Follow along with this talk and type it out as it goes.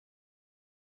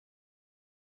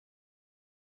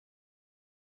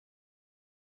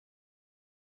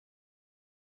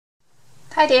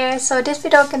Hi there, so this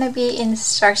video gonna be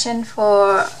instruction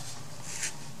for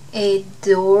a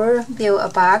door build a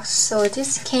box. So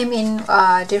this came in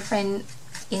different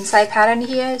inside pattern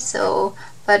here, so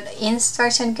but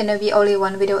instruction gonna be only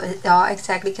one video, all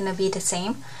exactly gonna be the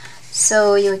same.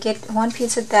 So you'll get one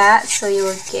piece of that, so you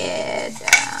will get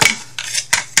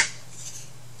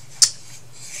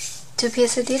two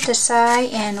pieces at the side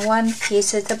and one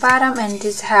piece at the bottom, and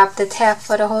this have the tab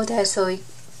for the holder, so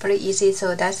pretty easy.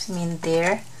 So that's mean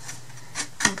there,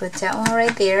 and put that one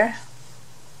right there,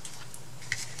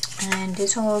 and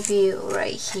this one will be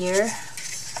right here,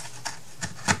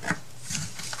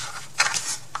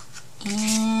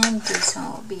 and this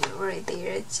one will be right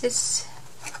there. Just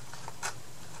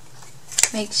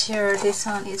make sure this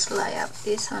one is lined up.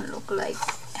 This one look like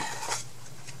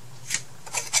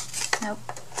nope,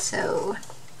 so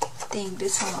I think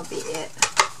this one will be it.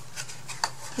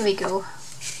 Here we go.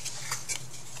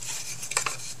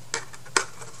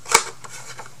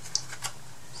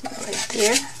 Right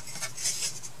there,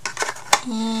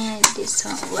 and this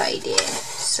one right there.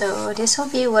 So this will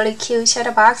be really cute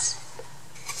shadow box.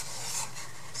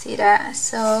 See that?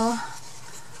 So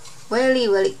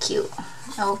really cute.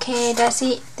 Okay, that's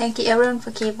it. Thank you everyone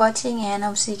for keep watching, and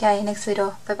I'll see you guys next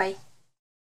video. Bye bye.